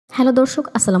Hello দর্শক,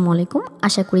 আসসালামু আলাইকুম।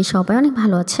 আশা করি সবাই অনেক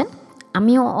ভালো আছেন।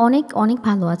 আমিও অনেক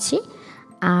ভালো আছি।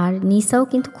 আর নিসাও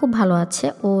কিন্তু খুব ভালো আছে।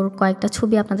 ওর কয়েকটা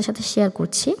ছবি আপনাদের সাথে শেয়ার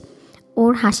করছি।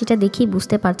 ওর হাসিটা দেখেই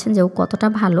বুঝতে পারছেন যে ও কতটা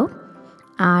ভালো।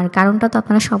 আর কারণটা তো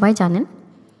আপনারা সবাই জানেন।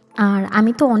 আর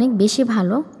আমি তো অনেক বেশি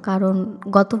ভালো, কারণ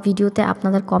গত ভিডিওতে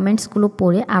আপনাদের কমেন্টসগুলো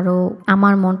পড়ে আরও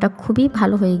আমার মনটা খুবই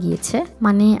ভালো হয়ে গিয়েছে।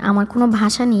 মানে আমার কোনো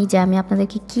ভাষা নেই যে আমি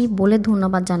আপনাদেরকে কি বলে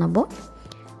ধন্যবাদ জানাবো।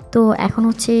 তো এখন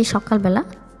হচ্ছে সকালবেলা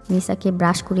নিসাকে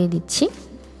ব্রাশ করিয়ে দিচ্ছি।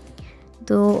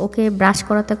 তো ওকে ব্রাশ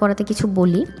করাতে করাতে কিছু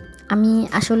বলি। আমি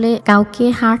আসলে কাউকে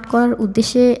হার্ট করার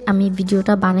উদ্দেশ্যে আমি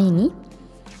ভিডিওটা বানাইনি,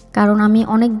 কারণ আমি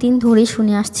অনেক দিন ধরেই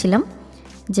শুনে আসছিলাম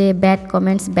যে ব্যাড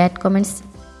কমেন্টস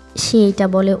সে এটা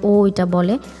বলে, ও এটা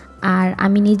বলে, আর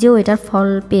আমি নিজেও এটার ফল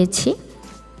পেয়েছি।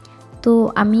 তো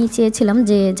আমি চেয়েছিলাম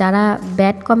যে যারা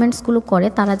ব্যাড কমেন্টসগুলো করে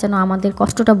তারা যেন আমাদের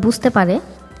কষ্টটা বুঝতে পারে,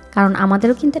 কারণ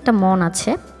আমাদেরও কিন্তু একটা মন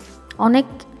আছে। অনেক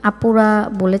আপুরা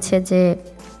বলেছে যে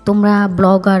তোমরা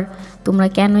ব্লগার, তোমরা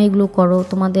কেন এগুলো করো,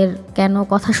 তোমাদের কেন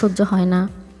কথা সহ্য হয় না,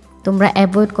 তোমরা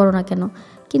অ্যাভয়েড করো না কেন।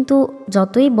 কিন্তু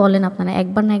যতই বলেন আপনারা,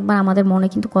 একবার না একবার আমাদের মনে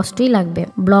কিন্তু কষ্টই লাগবে।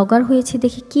 ব্লগার হয়েছি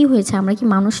দেখে কি হয়েছে, আমরা কি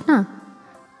মানুষ না?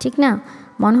 ঠিক না?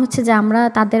 মনে হচ্ছে যে আমরা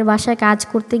তাদের বাসায় কাজ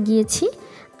করতে গিয়েছি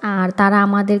আর তারা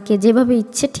আমাদেরকে যেভাবে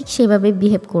ইচ্ছে ঠিক সেভাবে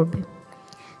বিহেভ করবে।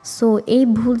 সো এই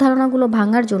ভুল ধারণাগুলো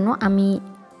ভাঙার জন্য আমি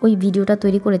ওই ভিডিওটা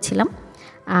তৈরি করেছিলাম।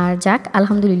 আর যাক,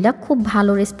 আলহামদুলিল্লাহ খুব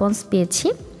ভালো রেসপন্স পেয়েছি।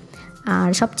 আর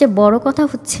সবচেয়ে বড় কথা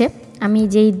হচ্ছে, আমি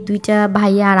যেই দুইটা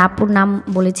ভাইয়া আর আপুর নাম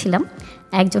বলেছিলাম,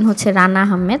 একজন হচ্ছে রানা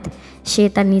আহমেদ, সে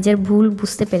তার নিজের ভুল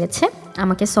বুঝতে পেরেছে,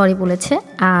 আমাকে সরি বলেছে,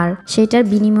 আর সেটার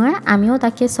বিনিময়ে আমিও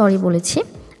তাকে সরি বলেছি।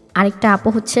 আরেকটা আপু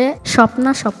হচ্ছে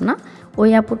স্বপ্না, ওই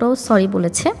আপুটাও সরি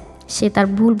বলেছে, সে তার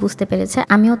ভুল বুঝতে পেরেছে,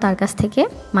 আমিও তার কাছ থেকে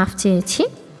মাফ চেয়েছি।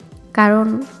 কারণ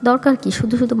দরকার কি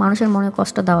শুধু শুধু মানুষের মনে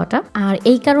কষ্ট দেওয়াটা। আর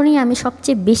এই কারণেই আমি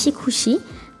সবচেয়ে বেশি খুশি,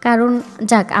 কারণ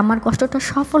যাক, আমার কষ্টটা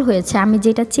সফল হয়েছে। আমি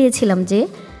যেটা চেয়েছিলাম যে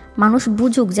মানুষ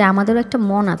বুঝুক যে আমাদেরও একটা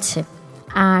মন আছে,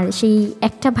 আর সেই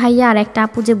একটা ভাইয়া আর একটা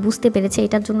আপু যে বুঝতে পেরেছে,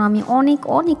 এটার জন্য আমি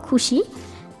অনেক খুশি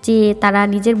যে তারা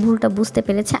নিজের ভুলটা বুঝতে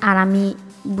পেরেছে আর আমি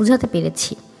বুঝাতে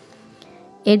পেরেছি।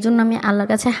 এর জন্য আমি আল্লাহর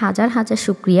কাছে হাজার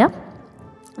শুকরিয়া।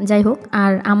 যাই হোক,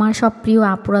 আর আমার সব প্রিয়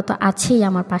আপুরা তো আছেই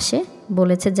আমার পাশে,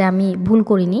 বলেছে যে আমি ভুল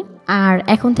করিনি। আর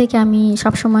এখন থেকে আমি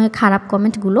সবসময় খারাপ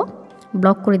কমেন্টগুলো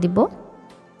ব্লক করে দিব,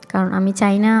 কারণ আমি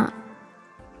চাই না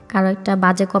কারো একটা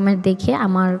বাজে কমেন্ট দেখে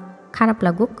আমার খারাপ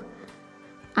লাগুক।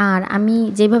 আর আমি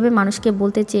যেভাবে মানুষকে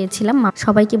বলতে চেয়েছিলাম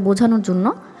সবাইকে বোঝানোর জন্য,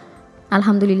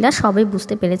 আলহামদুলিল্লাহ সবাই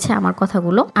বুঝতে পেরেছে আমার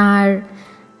কথাগুলো। আর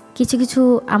কিছু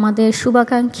আমাদের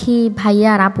শুভাকাঙ্ক্ষী ভাইয়া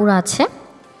আর আপুরা আছে,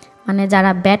 মানে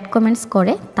যারা ব্যাড কমেন্টস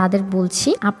করে, তাদের বলছি,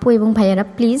 আপু এবং ভাইয়ারা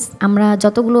প্লিজ, আমরা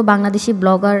যতগুলো বাংলাদেশি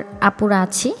ব্লগার আপুরা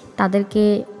আছি তাদেরকে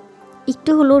একটু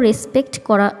হলেও রেসপেক্ট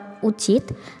করা উচিত,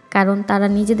 কারণ তারা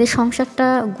নিজেদের সংসারটা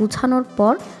গুছানোর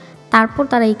পর তারপর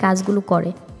তারা এই কাজগুলো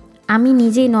করে। আমি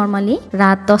নিজেই নর্মালি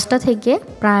রাত 10টা থেকে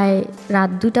প্রায় রাত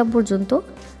 2টা পর্যন্ত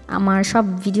আমার সব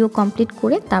ভিডিও কমপ্লিট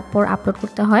করে তারপর আপলোড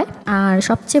করতে হয়। আর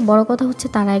সবচেয়ে বড় কথা হচ্ছে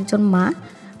তারা একজন মা,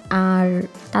 আর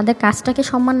তাদের কাজটাকে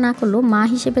সম্মান না করলেও মা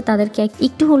হিসেবে তাদেরকে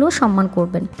একটু হলেও সম্মান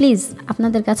করবেন প্লিজ।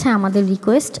 আপনাদের কাছে আমাদের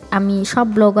রিকোয়েস্ট, আমি সব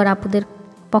ব্লগার আপুদের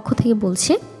পক্ষ থেকে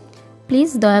বলছি, প্লিজ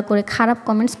দয়া করে খারাপ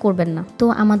কমেন্টস করবেন না। তো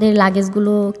আমাদের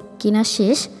লাগেজগুলো কেনা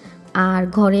শেষ, আর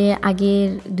ঘরে আগের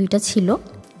 2টা ছিল,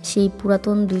 সেই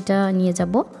পুরাতন 2টা নিয়ে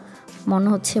যাব। মনে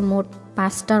হচ্ছে মোট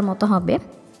 5টার মতো হবে।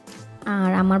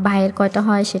 আর আমার ভাইয়ের কয়টা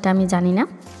হয় সেটা আমি জানি না,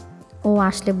 ও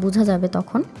আসলে বোঝা যাবে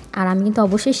তখন। আর আমি কিন্তু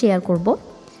অবশ্যই শেয়ার করব,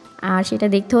 আর সেটা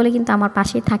দেখতে হলে কিন্তু আমার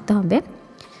পাশেই থাকতে হবে।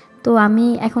 তো আমি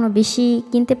এখনও বেশি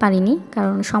কিনতে পারিনি,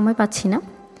 কারণ সময় পাচ্ছি না।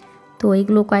 তো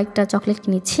এইগুলো কয়েকটা চকলেট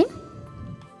কিনেছি।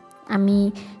 আমি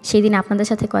সেদিন আপনাদের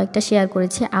সাথে কয়েকটা শেয়ার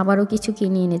করেছি, আবারও কিছু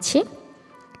কিনে এনেছি।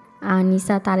 আর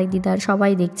নিসা, তারেক, দিদার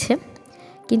সবাই দেখছে।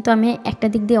 কিন্তু আমি একটা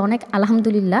দিক দিয়ে অনেক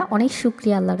আলহামদুলিল্লাহ, অনেক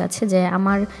শুকরিয়া আল্লাহর কাছে যে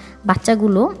আমার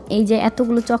বাচ্চাগুলো এই যে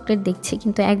এতগুলো চকলেট দেখছে,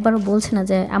 কিন্তু একবারও বলছে না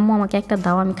যে আম্মু আমাকে একটা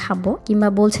দাও, আমি খাবো, কিংবা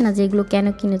বলছে না যে এগুলো কেন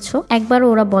কিনেছো। একবারও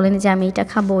ওরা বলেনি যে আমি এটা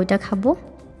খাবো ওইটা খাবো।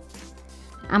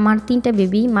 আমার 3টা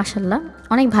বেবি মাশাল্লাহ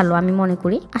অনেক ভালো, আমি মনে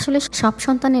করি। আসলে সব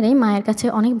সন্তানেরাই মায়ের কাছে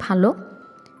অনেক ভালো,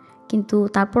 কিন্তু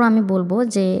তারপর আমি বলবো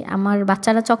যে আমার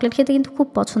বাচ্চারা চকলেট খেতে কিন্তু খুব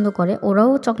পছন্দ করে,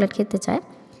 ওরাও চকলেট খেতে চায়,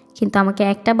 কিন্তু আমাকে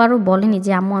একটাবারও বলেনি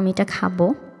যে আম্মু আমি এটা খাবো।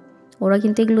 ওরা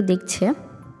কিন্তু এগুলো দেখছে।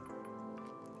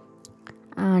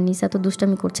 আর নিসা তো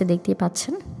দুষ্টামি করছে, দেখতেই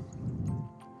পাচ্ছেন।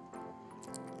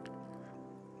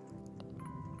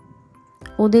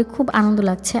 ওদের খুব আনন্দ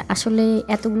লাগছে আসলে,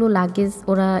 এতগুলো লাগেজ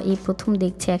ওরা এই প্রথম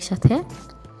দেখছে একসাথে।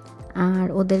 আর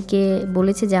ওদেরকে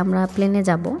বলেছে যে আমরা প্লেনে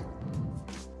যাব।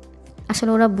 আসলে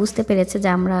ওরা বুঝতে পেরেছে যে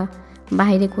আমরা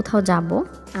বাইরে কোথাও যাব,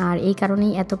 আর এই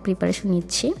কারণেই এত প্রিপারেশন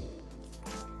নিচ্ছি।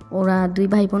 ওরা দুই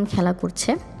ভাই বোন খেলা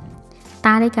করছে।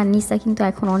 তারেক আর নিসা কিন্তু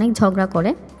এখন অনেক ঝগড়া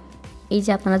করে। এই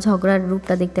যে আপনারা ঝগড়ার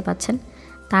রূপটা দেখতে পাচ্ছেন,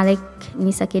 তারেক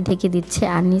নিসাকে ঢেকে দিচ্ছে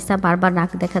আর নিসা বারবার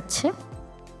রাগ দেখাচ্ছে।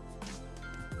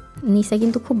 নিসা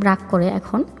কিন্তু খুব রাগ করে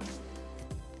এখন,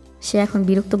 সে এখন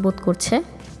বিরক্ত বোধ করছে,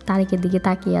 তারেকের দিকে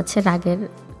তাকিয়ে আছে রাগের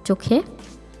চোখে।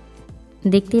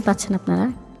 দেখতেই পাচ্ছেন আপনারা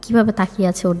কিভাবে তাকিয়ে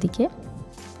আছে ওর দিকে।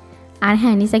 আর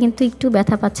হ্যাঁ, নিসা কিন্তু একটু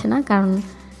ব্যথা পাচ্ছে না, কারণ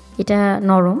এটা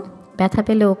নরম, ব্যথা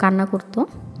পেলে ও কান্না করতো।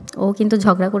 ও কিন্তু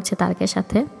ঝগড়া করছে তারেকের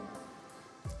সাথে।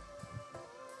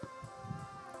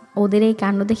 ওদের এই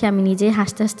কাণ্ড দেখে আমি নিজেই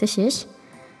হাসতে হাসতে শেষ,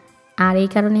 আর এই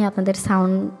কারণে আপনাদের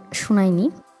সাউন্ড শোনায়নি।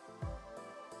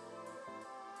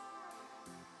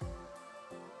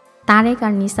 তারেক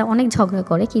আর নিসা অনেক ঝগড়া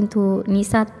করে, কিন্তু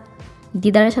নিসা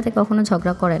দিদারের সাথে কখনো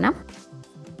ঝগড়া করে না।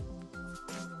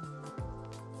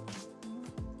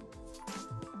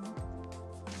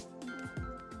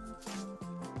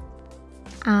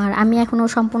 আর আমি এখনও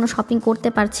সম্পূর্ণ শপিং করতে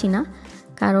পারছি না,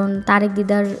 কারণ তারেক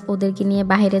দিদার ওদেরকে নিয়ে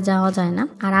বাইরে যাওয়া যায় না।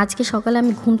 আর আজকে সকালে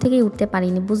আমি ঘুম থেকেই উঠতে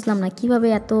পারিনি, বুঝলাম না কিভাবে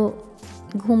এত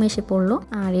ঘুম এসে পড়লো।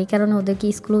 আর এই কারণে ওদেরকে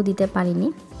স্কুলেও দিতে পারিনি,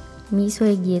 মিস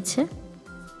হয়ে গিয়েছে।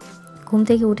 ঘুম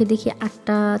থেকে উঠে দেখি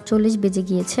 8:40 বেজে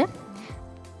গিয়েছে।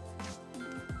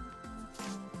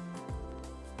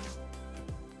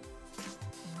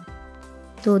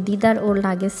 তো দিদার ওর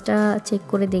লাগেজটা চেক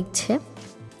করে দেখছে।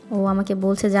 ও আমাকে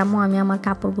বলছে, জামু আমি আমার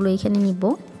কাপড়গুলো এখানে নিব।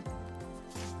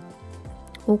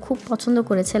 ও খুব পছন্দ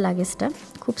করেছে লাগেজটা,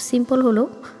 খুব সিম্পল হলেও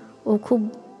ও খুব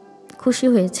খুশি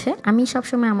হয়েছে। আমি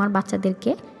সবসময় আমার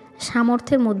বাচ্চাদেরকে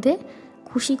সামর্থ্যের মধ্যে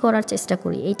খুশি করার চেষ্টা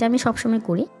করি, এইটা আমি সবসময়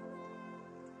করি।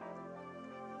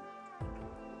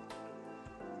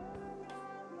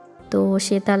 তো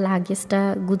সে তার লাগেজটা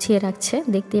গুছিয়ে রাখছে,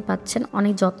 দেখতেই পাচ্ছেন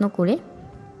অনেক যত্ন করে।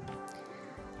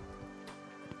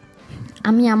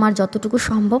 আমি আমার যতটুকু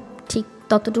সম্ভব ঠিক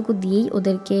ততটুকু দিয়েই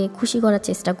ওদেরকে খুশি করার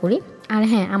চেষ্টা করি। আর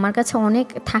হ্যাঁ, আমার কাছে অনেক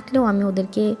থাকলেও আমি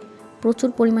ওদেরকে প্রচুর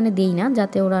পরিমাণে দেই না,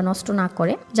 যাতে ওরা নষ্ট না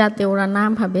করে, যাতে ওরা না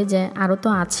ভাবে যে আরও তো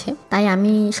আছে। তাই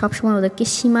আমি সবসময় ওদেরকে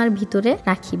সীমার ভিতরে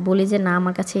রাখি, বলি যে না,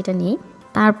 আমার কাছে এটা নেই।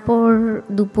 তারপর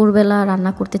দুপুরবেলা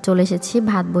রান্না করতে চলে এসেছি,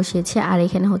 ভাত বসিয়েছি, আর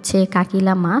এখানে হচ্ছে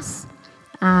কাকিলা মাছ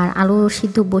আর আলু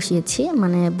সিদ্ধ বসিয়েছি,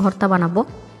 মানে ভর্তা বানাবো।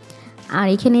 আর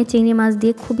এখানে চিংড়ি মাছ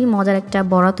দিয়ে খুবই মজার একটা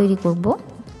বড়া তৈরি করব।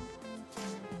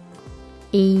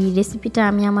 এই রেসিপিটা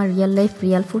আমি আমার রিয়েল লাইফ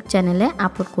রিয়েল ফুড চ্যানেলে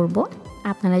আপলোড করব,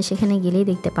 আপনারা সেখানে গেলেই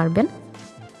দেখতে পারবেন।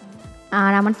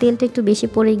 আর আমার তেলটা একটু বেশি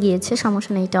পড়ে গিয়েছে,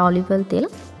 সমস্যা নেই, এটা অলিভ অয়েল তেল,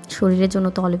 শরীরের জন্য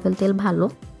তো অলিভ অয়েল তেল ভালো।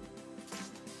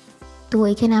 তো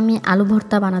এখানে আমি আলু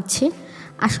ভর্তা বানাচ্ছি।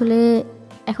 আসলে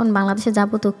এখন বাংলাদেশে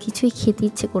যাব তো কিছুই খেতে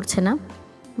ইচ্ছে করছে না,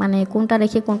 মানে কোনটা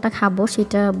রেখে কোনটা খাবো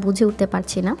সেটা বুঝে উঠতে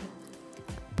পারছি না,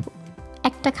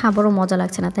 একটা খাবারও মজা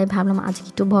লাগছে না। তাই ভাবলাম আজকে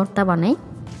একটু ভর্তা বানাই।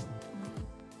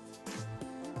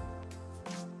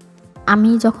 আমি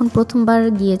যখন প্রথমবার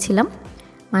গিয়েছিলাম,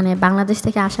 মানে বাংলাদেশ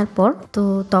থেকে আসার পর, তো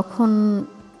তখন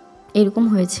এরকম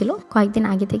হয়েছিল, কয়েকদিন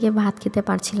আগে থেকে ভাত খেতে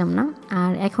পারছিলাম না।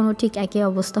 আর এখনও ঠিক একই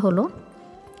অবস্থা হলো।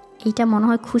 এইটা মনে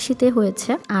হয় খুশিতে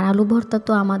হয়েছে। আর আলু ভর্তা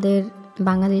তো আমাদের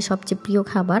বাঙালির সবচেয়ে প্রিয়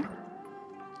খাবার,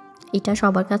 এটা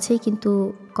সবার কাছেই কিন্তু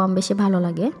কম বেশি ভালো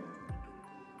লাগে।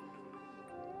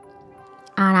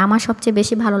 আর আমার সবচেয়ে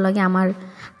বেশি ভালো লাগে আমার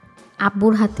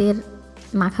আব্বুর হাতের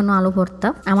মাখানো আলু ভর্তা।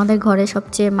 আমাদের ঘরে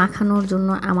সবচেয়ে মাখানোর জন্য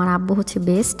আমার আব্বু হচ্ছে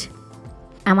বেস্ট।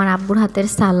 আমার আব্বুর হাতের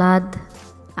সালাদ,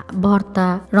 ভর্তা,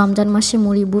 রমজান মাসে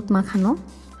মুড়ি বুট মাখানো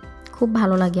খুব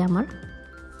ভালো লাগে আমার।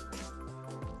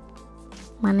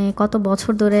 মানে কত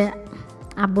বছর ধরে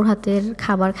আব্বুর হাতের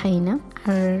খাবার খাই না,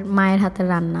 আর মায়ের হাতের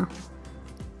রান্না।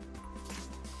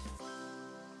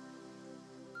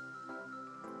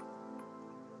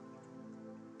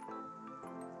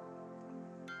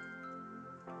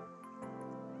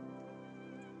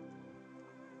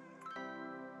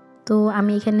 তো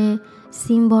আমি এখানে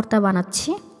সিম ভর্তা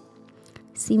বানাচ্ছি।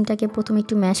 সিমটাকে প্রথমে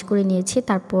একটু ম্যাশ করে নিয়েছি,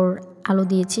 তারপর আলু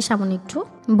দিয়েছি সামান্য একটু।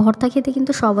 ভর্তা খেতে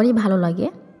কিন্তু সবারই ভালো লাগে,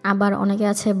 আবার অনেকে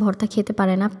আছে ভর্তা খেতে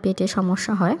পারে না, পেটে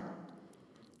সমস্যা হয়।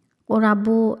 ওর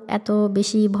আব্বু এত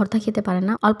বেশি ভর্তা খেতে পারে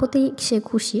না, অল্পতেই সে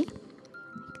খুশি,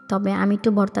 তবে আমি একটু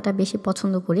ভর্তাটা বেশি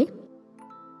পছন্দ করি।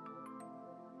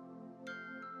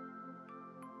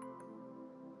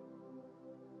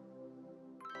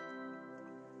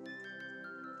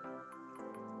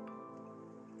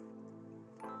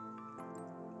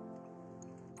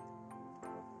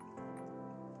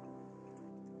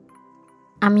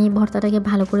 আমি ভর্তাটাকে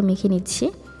ভালো করে মেখে নিচ্ছি,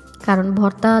 কারণ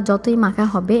ভর্তা যতই মাখা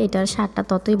হবে এটার স্বাদটা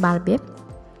ততই বাড়বে।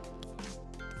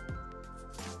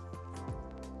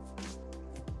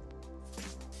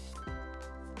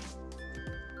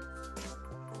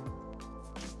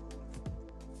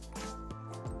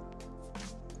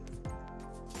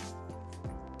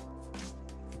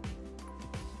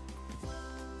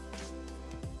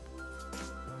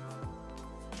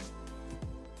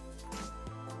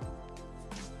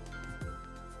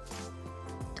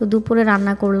 তো দুপুরে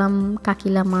রান্না করলাম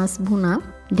কাকিলা মাছ ভুনা,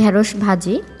 ঢেঁড়স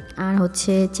ভাজি, আর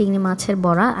হচ্ছে চিংড়ি মাছের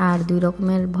বড়া আর 2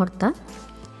 রকমের ভর্তা।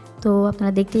 তো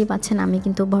আপনারা দেখতেই পাচ্ছেন আমি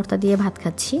কিন্তু ভর্তা দিয়ে ভাত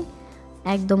খাচ্ছি,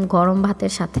 একদম গরম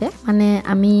ভাতের সাথে। মানে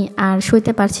আমি আর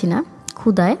সইতে পারছি না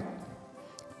ক্ষুধায়,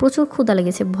 প্রচুর ক্ষুধা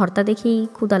লেগেছে। ভর্তা দেখেই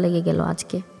ক্ষুধা লেগে গেল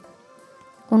আজকে।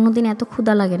 অন্যদিন এত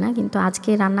ক্ষুধা লাগে না, কিন্তু আজকে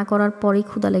রান্না করার পরেই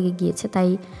ক্ষুধা লেগে গিয়েছে, তাই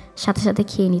সাথে সাথে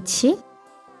খেয়ে নিচ্ছি।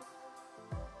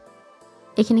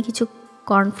 এখানে কিছু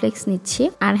কর্নফ্লেক্স নিচ্ছি।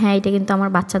 আর হ্যাঁ, এটা কিন্তু আমার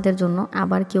বাচ্চাদের জন্য,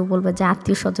 আবার কেউ বলবে যে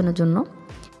আত্মীয় স্বজনের জন্য।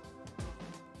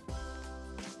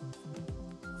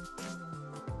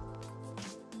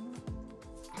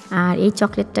 আর এই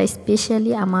চকলেটটা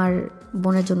স্পেশালি আমার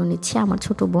বোনের জন্য নিচ্ছি, আমার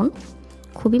ছোট বোন।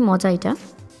 খুবই মজা এটা,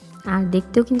 আর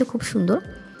দেখতেও কিন্তু খুব সুন্দর।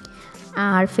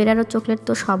 আর ফেরারো চকলেট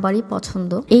তো সবারই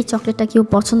পছন্দ। এই চকলেটটা কেউ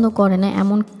পছন্দ করে না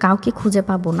এমন কাউকে খুঁজে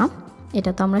পাবো না,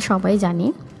 এটা তো আমরা সবাই জানি।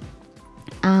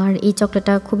 আর এই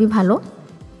চকলেটটা খুবই ভালো,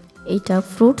 এইটা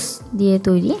ফ্রুটস দিয়ে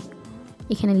তৈরি,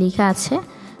 এখানে লেখা আছে।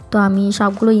 তো আমি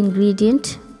সবগুলো ইনগ্রিডিয়েন্ট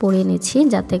পড়ে এনেছি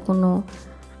যাতে কোনো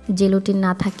জেলাটিন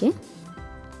না থাকে।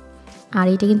 আর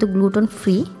এটা কিন্তু গ্লুটেন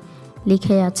ফ্রি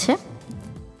লিখে আছে।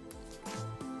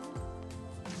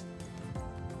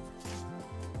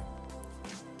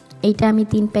 এইটা আমি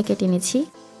 3 প্যাকেট এনেছি।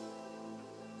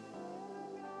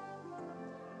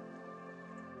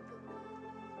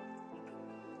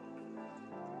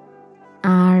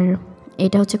 আর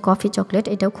এটা হচ্ছে কফি চকলেট,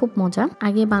 এটাও খুব মজা।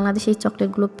 আগে বাংলাদেশে এই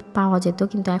চকলেটগুলো পাওয়া যেত,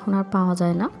 কিন্তু এখন আর পাওয়া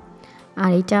যায় না।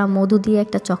 আর এটা মধু দিয়ে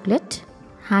একটা চকলেট,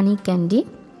 হানি ক্যান্ডি,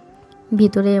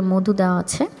 ভিতরে মধু দেওয়া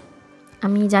আছে।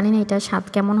 আমি জানি না এটা স্বাদ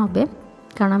কেমন হবে,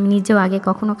 কারণ আমি নিজেও আগে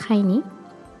কখনো খাইনি।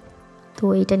 তো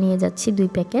এটা নিয়ে যাচ্ছি 2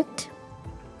 প্যাকেট।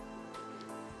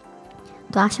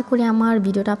 তো আশা করি আমার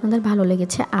ভিডিওটা আপনাদের ভালো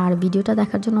লেগেছে, আর ভিডিওটা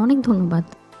দেখার জন্য অনেক ধন্যবাদ।